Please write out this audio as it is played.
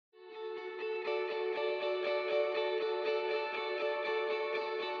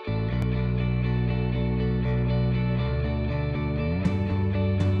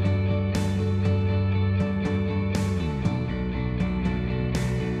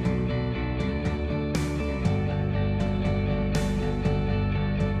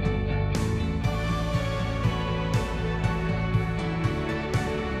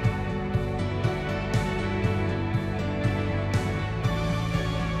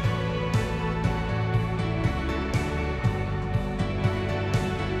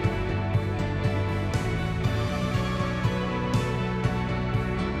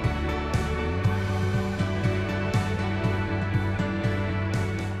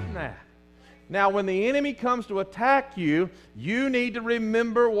Now, when the enemy comes to attack you, you need to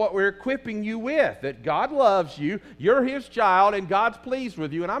remember what we're equipping you with, that God loves you, you're His child, and God's pleased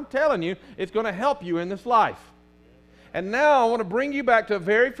with you. And I'm telling you, it's going to help you in this life. And now I want to bring you back to a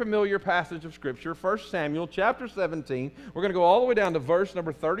very familiar passage of Scripture, 1 Samuel chapter 17. We're going to go all the way down to verse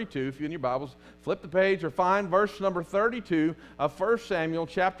number 32. If you're in your Bibles, flip the page or find verse number 32 of 1 Samuel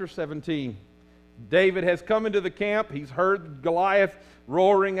chapter 17. David has come into the camp. He's heard Goliath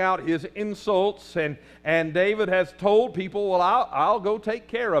roaring out his insults, and David has told people, well, I'll go take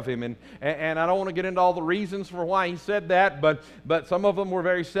care of him. And I don't want to get into all the reasons for why he said that, but some of them were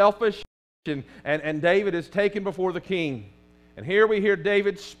very selfish. And David is taken before the king. And here we hear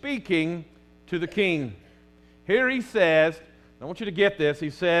David speaking to the king. Here he says, I want you to get this, he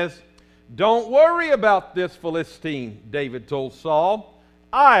says, "Don't worry about this Philistine," David told Saul.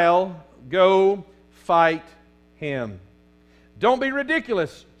 "I'll go fight him." "Don't be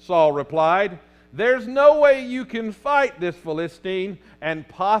ridiculous," Saul replied. "There's no way you can fight this Philistine and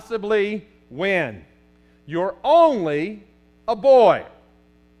possibly win. You're only a boy,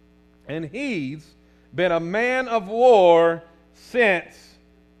 and he's been a man of war since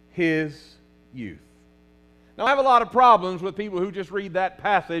his youth." Now, I have a lot of problems with people who just read that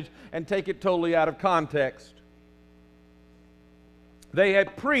passage and take it totally out of context. They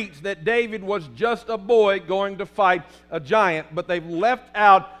had preached that David was just a boy going to fight a giant, but they've left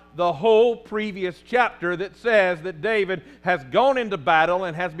out the whole previous chapter that says that David has gone into battle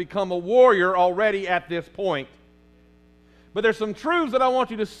and has become a warrior already at this point. But there's some truths that I want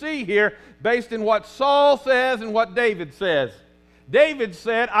you to see here based in what Saul says and what David says. David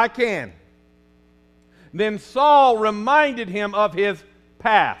said, "I can." Then Saul reminded him of his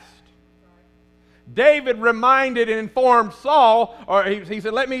past. David reminded and informed Saul, or he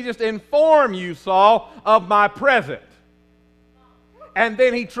said, "Let me just inform you, Saul, of my present." And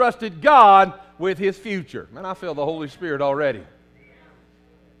then he trusted God with his future. Man, I feel the Holy Spirit already.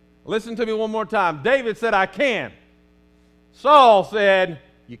 Listen to me one more time. David said, "I can." Saul said,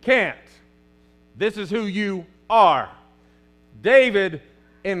 "You can't. This is who you are." David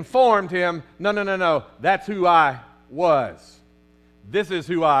informed him, no, that's who I was. This is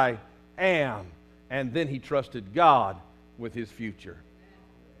who I am. And then he trusted God with his future.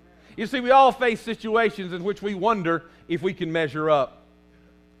 You see, we all face situations in which we wonder if we can measure up.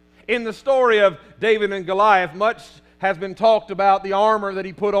 In the story of David and Goliath, much has been talked about the armor that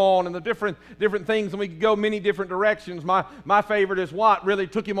he put on and the different things, and we could go many different directions. My favorite is what really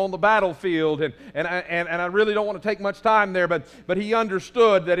took him on the battlefield, and I really don't want to take much time there, but he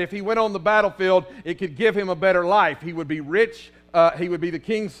understood that if he went on the battlefield, it could give him a better life. He would be rich. He would be the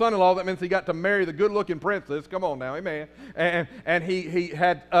king's son-in-law. That means he got to marry the good-looking princess. Come on now, amen. And he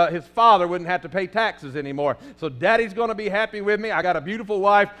had his father wouldn't have to pay taxes anymore. So daddy's going to be happy with me. I got a beautiful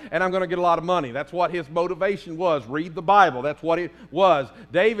wife, and I'm going to get a lot of money. That's what his motivation was. Read the Bible. That's what it was.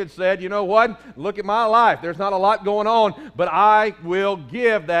 David said, "You know what? Look at my life. There's not a lot going on, but I will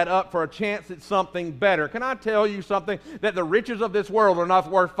give that up for a chance at something better." Can I tell you something? That the riches of this world are not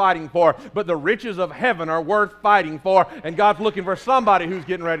worth fighting for, but the riches of heaven are worth fighting for, and God's looking for somebody who's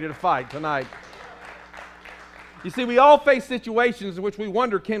getting ready to fight tonight. You see, we all face situations in which we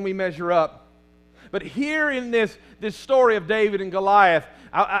wonder, can we measure up? But here in this story of David and Goliath,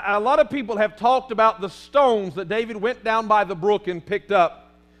 a lot of people have talked about the stones that David went down by the brook and picked up.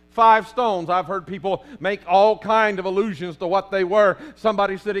 5 stones. I've heard people make all kind of allusions to what they were.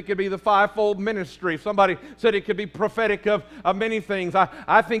 Somebody said it could be the fivefold ministry. Somebody said it could be prophetic of many things.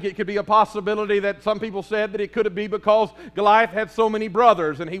 I think it could be a possibility that some people said that it could be because Goliath had so many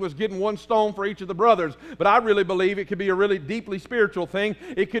brothers and he was getting 1 stone for each of the brothers. But I really believe it could be a really deeply spiritual thing.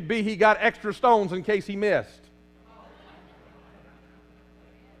 It could be he got extra stones in case he missed.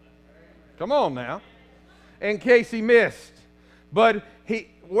 Come on now. In case he missed. But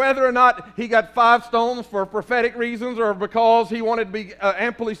whether or not he got 5 stones for prophetic reasons or because he wanted to be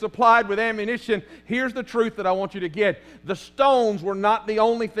amply supplied with ammunition, here's the truth that I want you to get. The stones were not the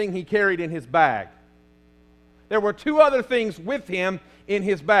only thing he carried in his bag. There were 2 other things with him in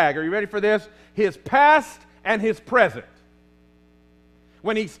his bag. Are you ready for this? His past and his present.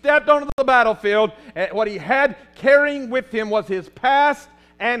 When he stepped onto the battlefield, what he had carrying with him was his past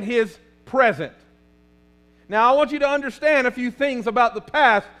and his present. Now, I want you to understand a few things about the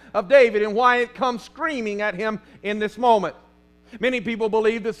past of David and why it comes screaming at him in this moment. Many people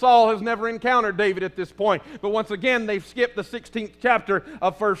believe that Saul has never encountered David at this point, but once again, they've skipped the 16th chapter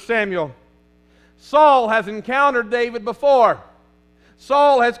of 1 Samuel. Saul has encountered David before.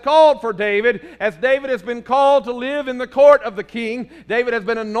 Saul has called for David, as David has been called to live in the court of the king. David has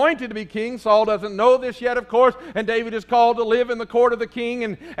been anointed to be king. Saul doesn't know this yet, of course, and David is called to live in the court of the king.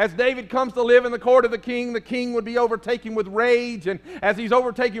 And as David comes to live in the court of the king would be overtaken with rage. And as he's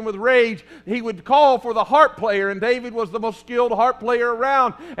overtaken with rage, he would call for the harp player, and David was the most skilled harp player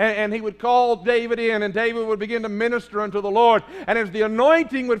around. And he would call David in, and David would begin to minister unto the Lord. And as the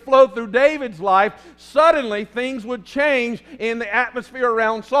anointing would flow through David's life, suddenly things would change in the atmosphere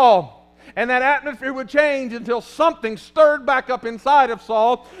around Saul. And that atmosphere would change until something stirred back up inside of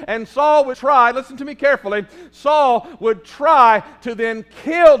Saul, and Saul would try, listen to me carefully, Saul would try to then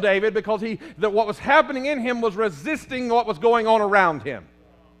kill David because what was happening in him was resisting what was going on around him.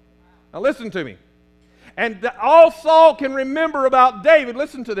 Now listen to me. And all Saul can remember about David,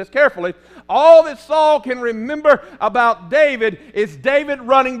 listen to this carefully, all that Saul can remember about David is David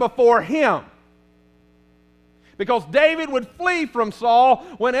running before him. Because David would flee from Saul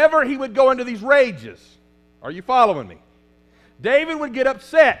whenever he would go into these rages. Are you following me? David would get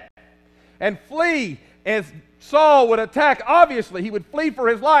upset and flee as Saul would attack. Obviously, he would flee for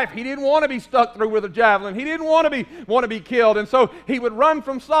his life. He didn't want to be stuck through with a javelin. He didn't want to be killed. And so he would run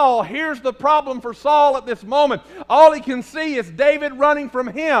from Saul. Here's the problem for Saul at this moment. All he can see is David running from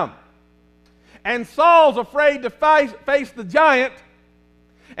him. And Saul's afraid to face the giant.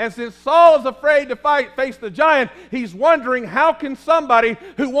 And since Saul is afraid to face the giant, he's wondering, how can somebody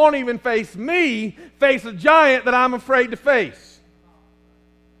who won't even face me face a giant that I'm afraid to face?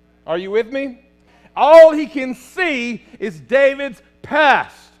 Are you with me? All he can see is David's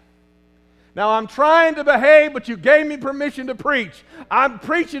past. Now, I'm trying to behave, but you gave me permission to preach. I'm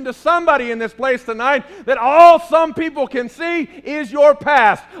preaching to somebody in this place tonight that all some people can see is your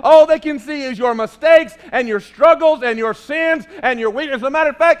past. All they can see is your mistakes and your struggles and your sins and your weakness. As a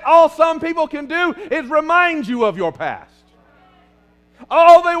matter of fact, all some people can do is remind you of your past.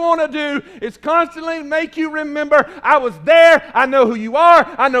 All they want to do is constantly make you remember, I was there, I know who you are,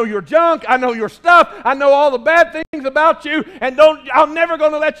 I know your junk, I know your stuff, I know all the bad things about you, and I'm never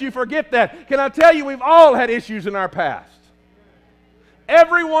going to let you forget that. Can I tell you, we've all had issues in our past.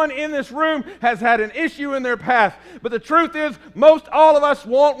 Everyone in this room has had an issue in their past. But the truth is, most all of us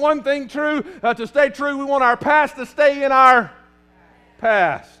want one thing true, to stay true. We want our past to stay in our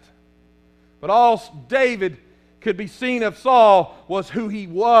past. But all David could be seen of Saul was who he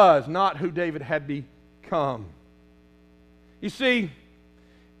was, not who David had become. You see,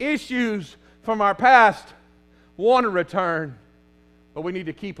 issues from our past want to return, but we need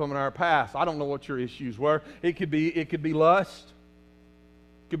to keep them in our past. I don't know what your issues were. It could be lust.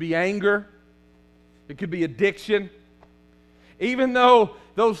 It could be anger. It could be addiction. Even though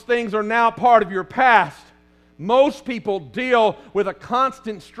those things are now part of your past, most people deal with a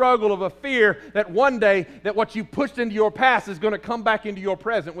constant struggle of a fear that one day that what you pushed into your past is going to come back into your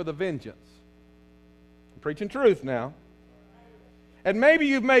present with a vengeance. I'm preaching truth now. And maybe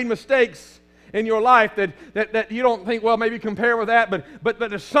you've made mistakes in your life that you don't think, well, maybe compare with that, but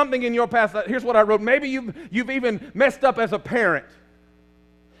there's something in your past. Here's what I wrote. Maybe you've even messed up as a parent.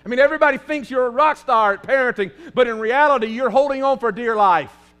 I mean, everybody thinks you're a rock star at parenting, but in reality, you're holding on for dear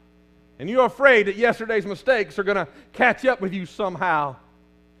life. And you're afraid that yesterday's mistakes are going to catch up with you somehow.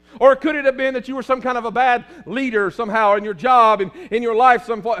 Or could it have been that you were some kind of a bad leader somehow in your job and in your life,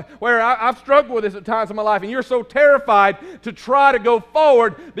 where I've struggled with this at times in my life, and you're so terrified to try to go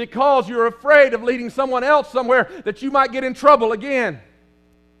forward because you're afraid of leading someone else somewhere that you might get in trouble again.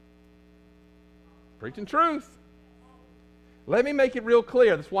 Preaching truth. Let me make it real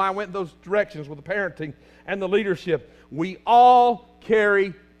clear. That's why I went in those directions with the parenting and the leadership. We all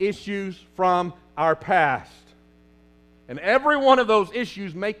carry issues from our past. And every one of those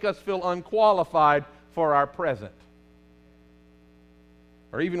issues make us feel unqualified for our present.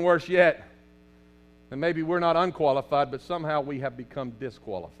 Or even worse yet, that maybe we're not unqualified, but somehow we have become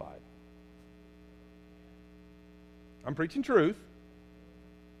disqualified. I'm preaching truth.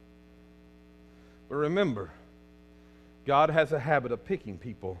 But remember, God has a habit of picking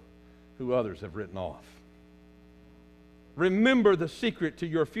people who others have written off. Remember, the secret to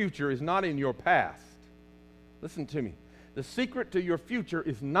your future is not in your past. Listen to me. The secret to your future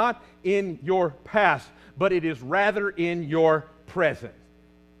is not in your past, but it is rather in your present.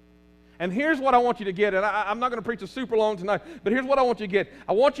 And here's what I want you to get, and I'm not going to preach a super long tonight, but here's what I want you to get.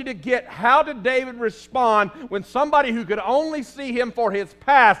 I want you to get, how did David respond when somebody who could only see him for his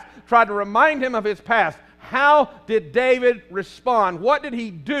past tried to remind him of his past? How did David respond? What did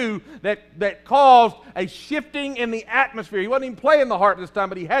he do that caused a shifting in the atmosphere? He wasn't even playing the harp this time,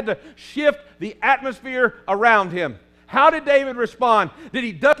 but he had to shift the atmosphere around him. How did David respond? Did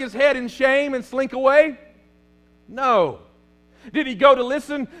he duck his head in shame and slink away? No. Did he go to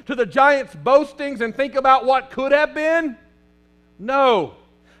listen to the giant's boastings and think about what could have been? No.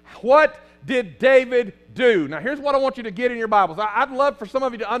 What did David do? Now, here's what I want you to get in your Bibles. I'd love for some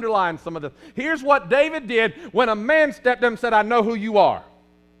of you to underline some of this. Here's what David did when a man stepped up and said, I know who you are.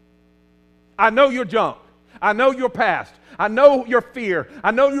 I know your junk. I know your past. I know your fear.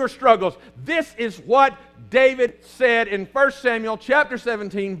 I know your struggles. This is what David said in 1 Samuel chapter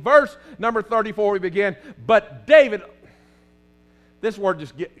 17, verse number 34. We begin. But David, this word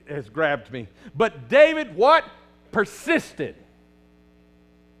just has grabbed me. But David, what? Persisted.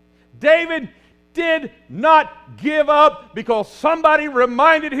 David did not give up because somebody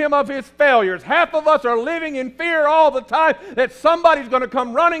reminded him of his failures. Half of us are living in fear all the time that somebody's going to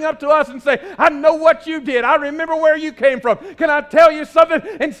come running up to us and say, I know what you did. I remember where you came from. Can I tell you something?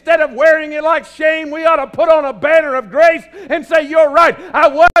 Instead of wearing it like shame, we ought to put on a banner of grace and say, you're right. I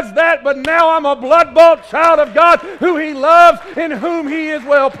was that, but now I'm a blood-bought child of God who He loves and whom He is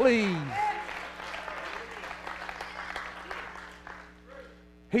well pleased.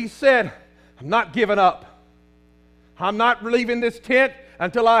 He said, I'm not giving up. I'm not leaving this tent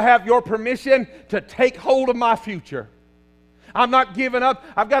until I have your permission to take hold of my future. I'm not giving up.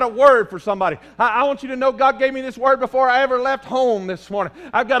 I've got a word for somebody. I want you to know God gave me this word before I ever left home this morning.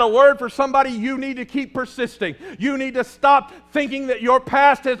 I've got a word for somebody. You need to keep persisting. You need to stop thinking that your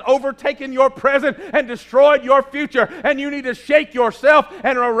past has overtaken your present and destroyed your future. And you need to shake yourself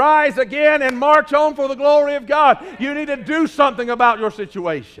and arise again and march on for the glory of God. You need to do something about your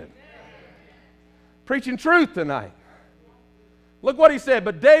situation. Preaching truth tonight. Look what he said.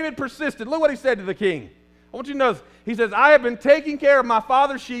 But David persisted. Look what he said to the king. I want you to notice. He says, I have been taking care of my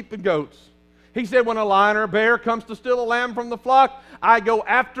father's sheep and goats. He said, when a lion or a bear comes to steal a lamb from the flock, I go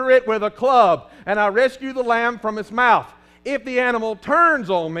after it with a club, and I rescue the lamb from its mouth. If the animal turns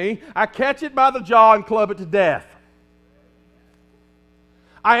on me, I catch it by the jaw and club it to death.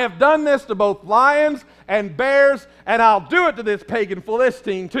 I have done this to both lions and bears, and I'll do it to this pagan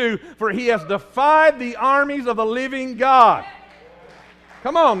Philistine too, for he has defied the armies of the living God.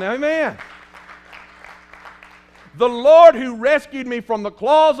 Come on now, amen. The Lord who rescued me from the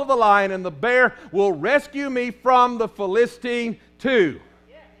claws of the lion and the bear will rescue me from the Philistine too.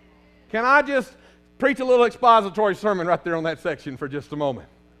 Can I just preach a little expository sermon right there on that section for just a moment?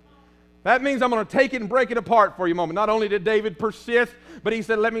 That means I'm going to take it and break it apart for you a moment. Not only did David persist, but he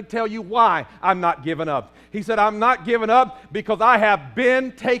said, let me tell you why I'm not giving up. He said, I'm not giving up because I have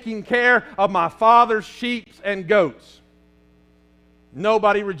been taking care of my father's sheep and goats.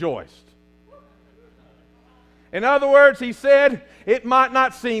 Nobody rejoiced. In other words, he said, it might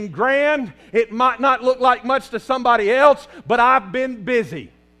not seem grand, it might not look like much to somebody else, but I've been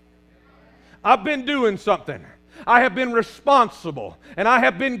busy. I've been doing something. I have been responsible, and I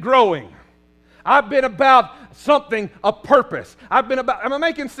have been growing. I've been about something of purpose. Am I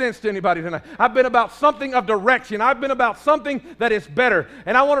making sense to anybody tonight? I've been about something of direction. I've been about something that is better.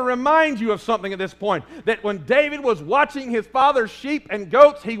 And I want to remind you of something at this point, that when David was watching his father's sheep and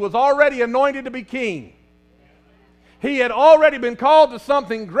goats, he was already anointed to be king. He had already been called to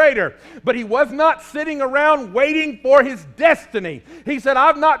something greater, but he was not sitting around waiting for his destiny. He said,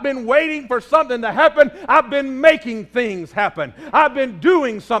 I've not been waiting for something to happen. I've been making things happen. I've been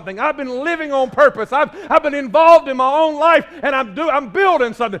doing something. I've been living on purpose. I've been involved in my own life, and I'm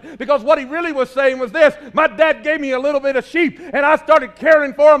building something. Because what he really was saying was this: my dad gave me a little bit of sheep, and I started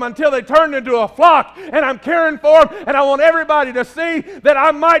caring for them until they turned into a flock, and I'm caring for them, and I want everybody to see that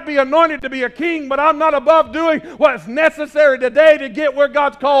I might be anointed to be a king, but I'm not above doing what's necessary today to get where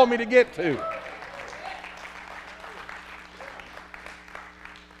God's called me to get to.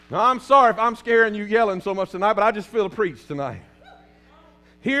 Now, I'm sorry if I'm scaring you yelling so much tonight, but I just feel to preach tonight.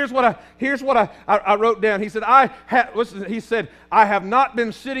 Here's what I wrote down. He said, I have not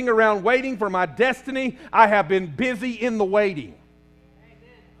been sitting around waiting for my destiny. I have been busy in the waiting.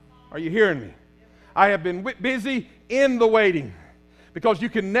 Are you hearing me? I have been busy in the waiting. Because you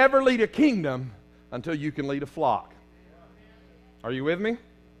can never lead a kingdom until you can lead a flock. Are you with me?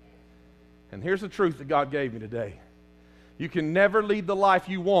 And here's the truth that God gave me today. You can never lead the life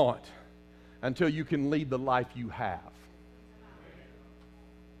you want until you can lead the life you have.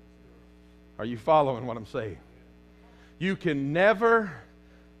 Are you following what I'm saying? You can never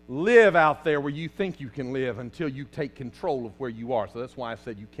live out there where you think you can live until you take control of where you are. So that's why I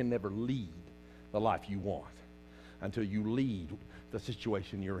said you can never lead the life you want until you lead the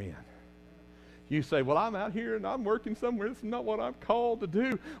situation you're in. You say, well, I'm out here and I'm working somewhere. This is not what I'm called to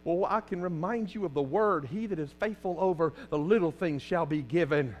do. Well, I can remind you of the word. He that is faithful over the little things shall be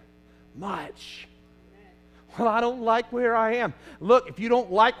given much. Well, I don't like where I am. Look, if you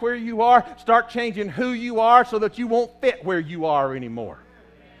don't like where you are, start changing who you are so that you won't fit where you are anymore.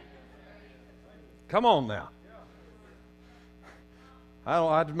 Come on now. I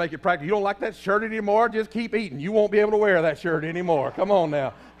don't have to make it practical. You don't like that shirt anymore? Just keep eating. You won't be able to wear that shirt anymore. Come on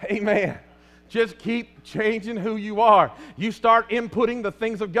now. Amen. Just keep changing who you are. You start inputting the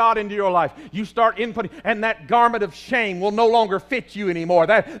things of God into your life. You start inputting, and that garment of shame will no longer fit you anymore.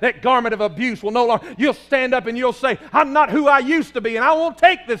 That garment of abuse will no longer. You'll stand up and you'll say, I'm not who I used to be, and I won't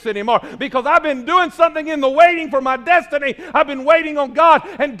take this anymore because I've been doing something in the waiting for my destiny. I've been waiting on God,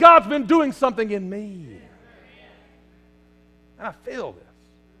 and God's been doing something in me. And I feel this.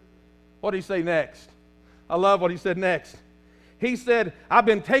 What did he say next? I love what he said next. He said, I've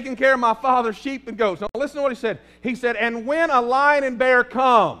been taking care of my father's sheep and goats. Now listen to what he said. He said, and when a lion and bear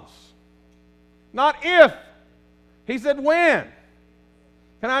comes, not if, he said when.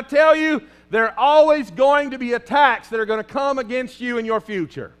 Can I tell you, there are always going to be attacks that are going to come against you in your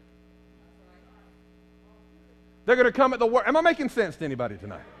future. They're going to come at the worst. Am I making sense to anybody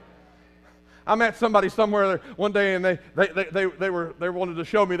tonight? I met somebody somewhere one day, and they wanted to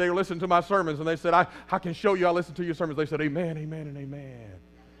show me they were listening to my sermons, and they said, I can show you I listen to your sermons. They said, amen, amen, and amen.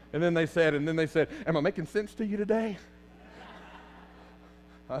 And then they said, am I making sense to you today?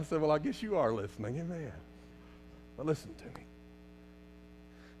 I said, well, I guess you are listening, amen. But listen to me.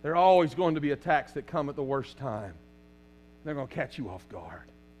 There are always going to be attacks that come at the worst time. They're going to catch you off guard.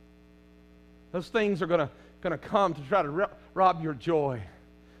 Those things are going to come to try to rob your joy,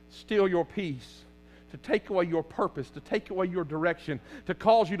 steal your peace, to take away your purpose, to take away your direction, to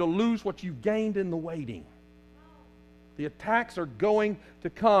cause you to lose what you've gained in the waiting. The attacks are going to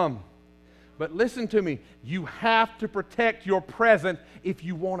come. But listen to me, you have to protect your present if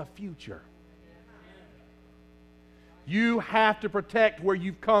you want a future. You have to protect where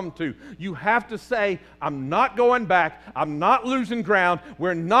you've come to. You have to say, I'm not going back. I'm not losing ground.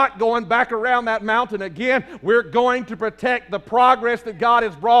 We're not going back around that mountain again. We're going to protect the progress that God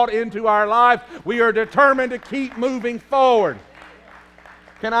has brought into our lives. We are determined to keep moving forward.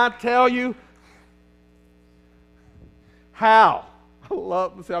 Can I tell you how?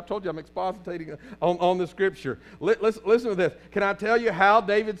 I told you I'm expositing on the scripture. Listen to this. Can I tell you how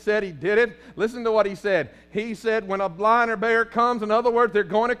David said he did it? Listen to what he said. He said, when a lion or bear comes, in other words, they're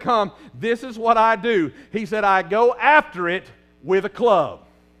going to come, this is what I do. He said, I go after it with a club.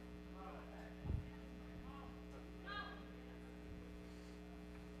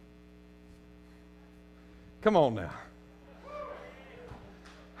 Come on now.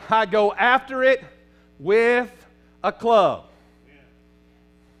 I go after it with a club.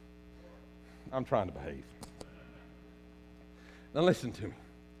 I'm trying to behave. Now listen to me.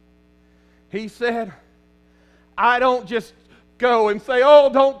 He said, I don't just go and say, oh,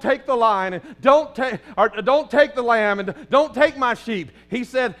 don't take the lion, and don't take the lamb, and don't take my sheep. He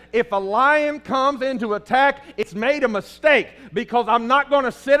said, if a lion comes into attack, it's made a mistake, because I'm not going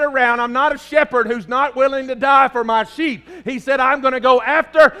to sit around. I'm not a shepherd who's not willing to die for my sheep. He said, I'm going to go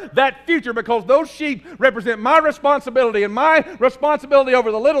after that future, because those sheep represent my responsibility, and my responsibility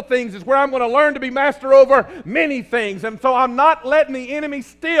over the little things is where I'm going to learn to be master over many things. And so I'm not letting the enemy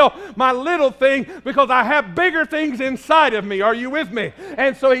steal my little thing, because I have bigger things inside of me. Are you with me?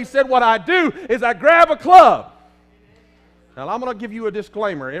 And so he said, what I do is I grab a club. Now, I'm going to give you a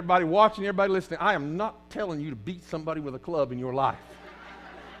disclaimer. Everybody watching, everybody listening, I am not telling you to beat somebody with a club in your life.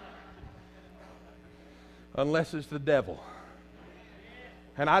 Unless it's the devil.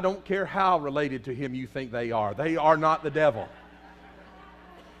 And I don't care how related to him you think they are. They are not the devil.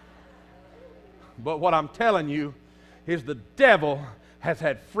 But what I'm telling you is the devil has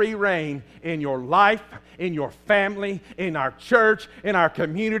had free reign in your life, in your family, in our church, in our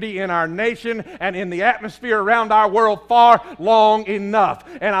community, in our nation, and in the atmosphere around our world far long enough.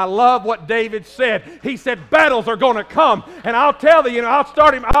 And I love what David said. He said, battles are going to come. And I'll tell you, I'll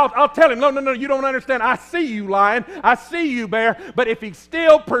tell him, no, you don't understand. I see you, lion. I see you, bear. But if he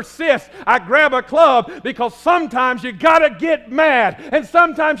still persists, I grab a club, because sometimes you got to get mad. And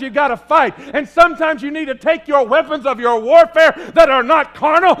sometimes you got to fight. And sometimes you need to take your weapons of your warfare that are not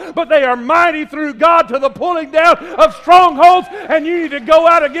carnal, but they are mighty through God to the pulling down of strongholds, and you need to go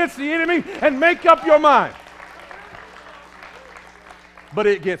out against the enemy and make up your mind. But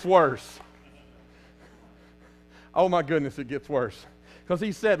it gets worse. Oh my goodness, it gets worse. Because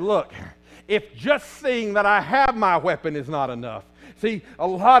he said, look, if just seeing that I have my weapon is not enough, See, a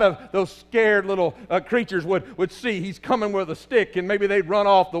lot of those scared little creatures would see he's coming with a stick, and maybe they'd run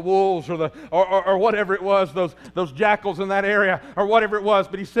off, the wolves or whatever it was, those jackals in that area or whatever it was.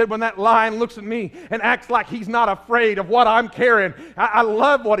 But he said, when that lion looks at me and acts like he's not afraid of what I'm carrying, I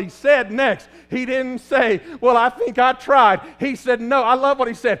love what he said next. He didn't say, well, I think I tried. He said, no, I love what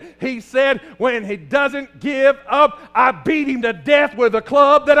he said. He said, when he doesn't give up, I beat him to death with a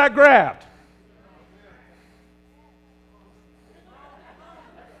club that I grabbed.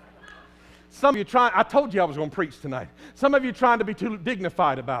 Some of you I told you I was going to preach tonight. Some of you are trying to be too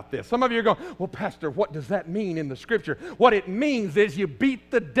dignified about this. Some of you are going, well, Pastor, what does that mean in the Scripture? What it means is you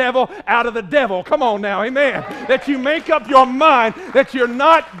beat the devil out of the devil. Come on now, amen. That you make up your mind that you're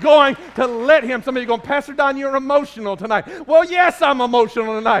not going to let him. Some of you are going, Pastor Don, you're emotional tonight. Well, yes, I'm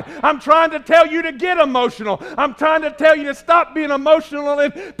emotional tonight. I'm trying to tell you to get emotional. I'm trying to tell you to stop being emotional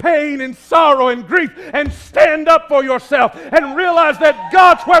in pain and sorrow and grief and stand up for yourself and realize that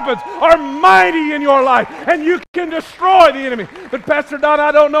God's weapons are mighty in your life, and you can destroy the enemy. But Pastor Don,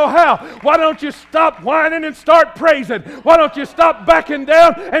 I don't know how. Why don't you stop whining and start praising? Why don't you stop backing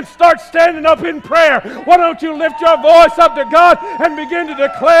down and start standing up in prayer? Why don't you lift your voice up to God and begin to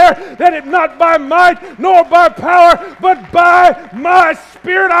declare that it's not by might nor by power, but by my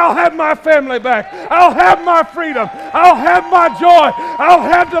Spirit I'll have my family back. I'll have my freedom. I'll have my joy. I'll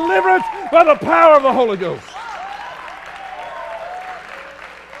have deliverance by the power of the Holy Ghost.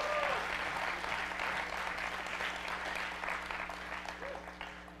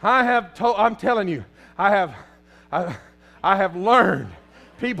 I'm telling you, I have learned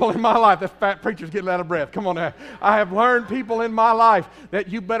people in my life. That fat preacher's getting out of breath. Come on now. I have learned people in my life that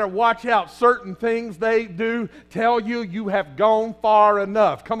you better watch out. Certain things they do tell you you have gone far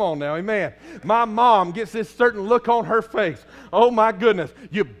enough. Come on now, amen. My mom gets this certain look on her face. Oh my goodness,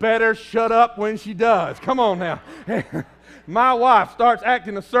 you better shut up when she does. Come on now. My wife starts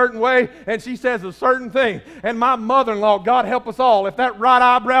acting a certain way, and she says a certain thing. And my mother-in-law, God help us all, if that right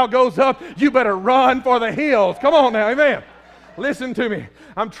eyebrow goes up, you better run for the hills. Come on now, amen. Listen to me.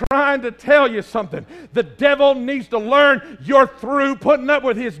 I'm trying to tell you something. The devil needs to learn you're through putting up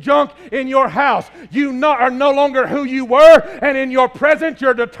with his junk in your house. You are no longer who you were, and in your present,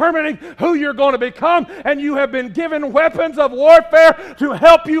 you're determining who you're going to become, and you have been given weapons of warfare to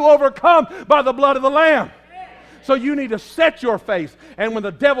help you overcome by the blood of the Lamb. So you need to set your face. And when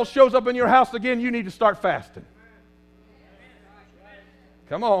the devil shows up in your house again, you need to start fasting.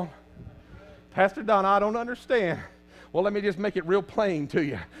 Come on. Pastor Don, I don't understand. Well, let me just make it real plain to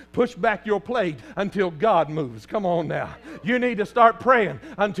you. Push back your plate until God moves. Come on now. You need to start praying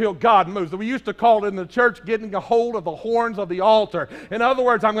until God moves. We used to call it in the church getting a hold of the horns of the altar. In other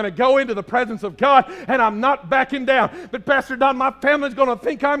words, I'm going to go into the presence of God and I'm not backing down. But Pastor Don, my family's going to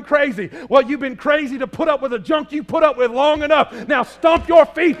think I'm crazy. Well, you've been crazy to put up with the junk you put up with long enough. Now stomp your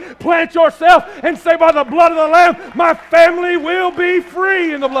feet, plant yourself, and say, by the blood of the Lamb, my family will be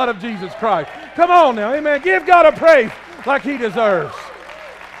free in the blood of Jesus Christ. Come on now, amen. Give God a praise like he deserves.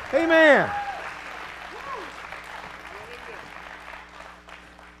 Amen.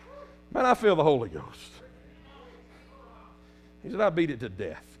 Man, I feel the Holy Ghost. He said, I beat it to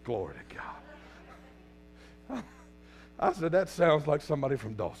death. Glory to God. I said, that sounds like somebody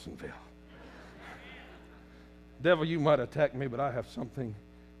from Dawsonville. Devil, you might attack me, but I have something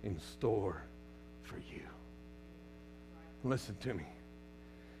in store for you. Listen to me.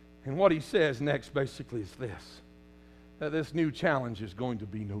 And what he says next basically is this, that this new challenge is going to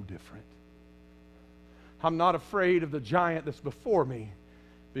be no different. I'm not afraid of the giant that's before me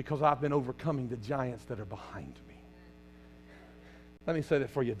because I've been overcoming the giants that are behind me. Let me say that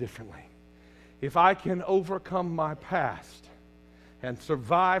for you differently. If I can overcome my past and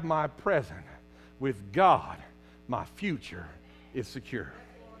survive my present with God, my future is secure.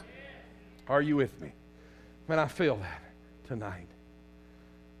 Are you with me? Man, I feel that tonight.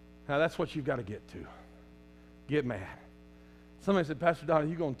 Now, that's what you've got to get to. Get mad. Somebody said, Pastor Don, are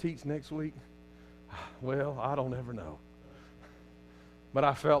you going to teach next week? Well, I don't ever know. But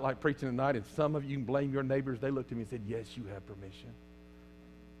I felt like preaching tonight, and some of you can blame your neighbors. They looked at me and said, yes, you have permission.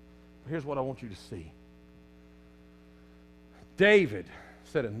 Here's what I want you to see. David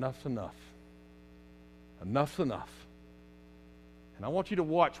said, enough's enough. Enough's enough. And I want you to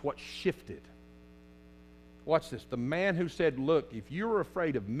watch what shifted. Watch this. The man who said, look, if you're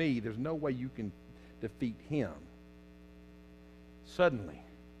afraid of me, there's no way you can defeat him. Suddenly,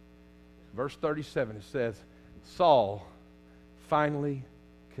 verse 37, it says, Saul finally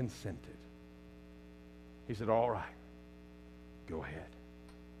consented. He said, all right, go ahead.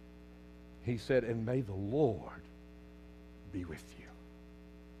 He said, and may the Lord be with you.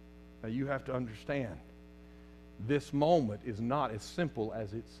 Now you have to understand, this moment is not as simple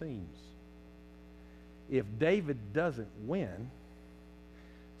as it seems. If David doesn't win,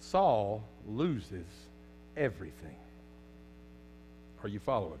 Saul loses everything. Are you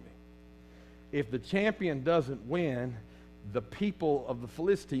following me? If the champion doesn't win, the people of the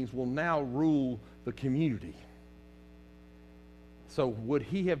Philistines will now rule the community. So would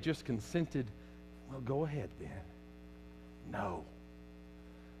he have just consented, well, go ahead then? No.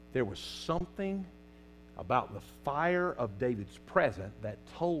 There was something about the fire of David's present that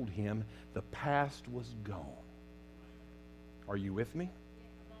told him the past was gone. Are you with me?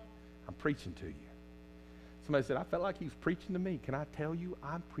 I'm preaching to you. Somebody said, I felt like he was preaching to me. Can I tell you,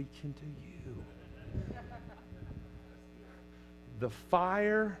 I'm preaching to you. The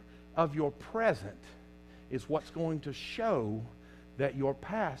fire of your present is what's going to show that your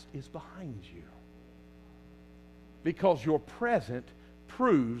past is behind you. Because your present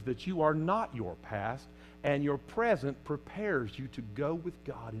proves that you are not your past, and your present prepares you to go with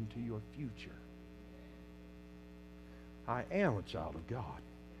God into your future. I am a child of God.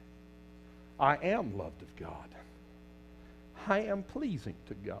 I am loved of God. I am pleasing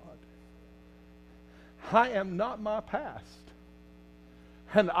to God. I am not my past.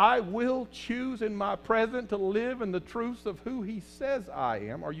 And I will choose in my present to live in the truths of who He says I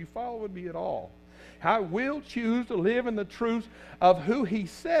am. Are you following me at all? I will choose to live in the truths of who He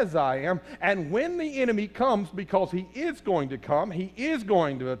says I am. And when the enemy comes, because he is going to come, he is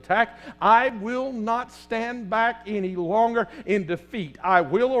going to attack, I will not stand back any longer in defeat. I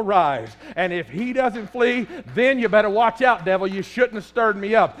will arise. And if he doesn't flee, then you better watch out, devil. You shouldn't have stirred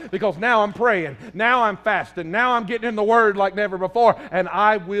me up, because now I'm praying. Now I'm fasting. Now I'm getting in the Word like never before. And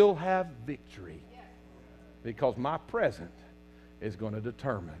I will have victory, because my present is going to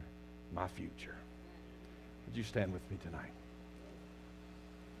determine my future. Would you stand with me tonight?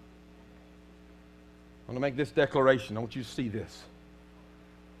 I want to make this declaration. I want you to see this.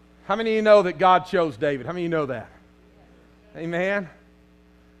 How many of you know that God chose David? How many of you know that? Amen.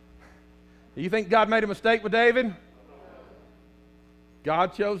 Do you think God made a mistake with David?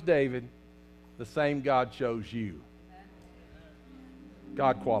 God chose David. The same God chose you.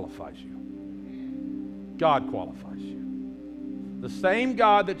 God qualifies you. God qualifies you. The same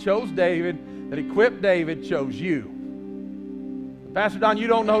God that chose David, that equipped David, chose you. Pastor Don, you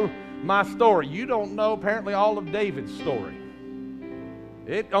don't know my story. You don't know apparently all of David's story.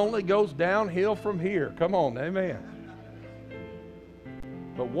 It only goes downhill from here. Come on, amen.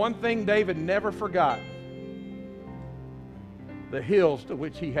 But one thing David never forgot: the hills to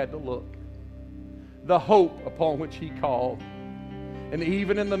which he had to look, the hope upon which he called. And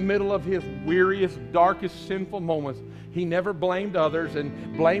even in the middle of his weariest, darkest, sinful moments, he never blamed others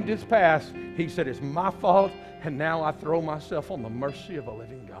and blamed his past. He said, it's my fault, and now I throw myself on the mercy of a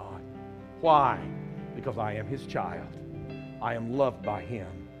living God. Why? Because I am His child. I am loved by Him,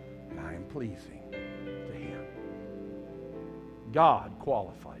 and I am pleasing to Him. God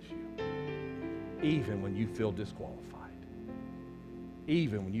qualifies you, even when you feel disqualified.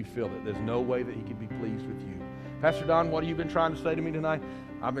 Even when you feel that there's no way that He can be pleased with you. Pastor Don, what have you been trying to say to me tonight?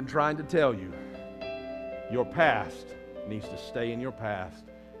 I've been trying to tell you, your past needs to stay in your past,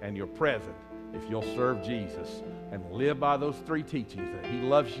 and your present, if you'll serve Jesus and live by those three teachings, that He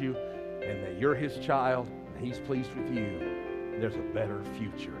loves you and that you're His child and He's pleased with you, there's a better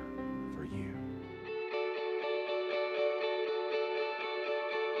future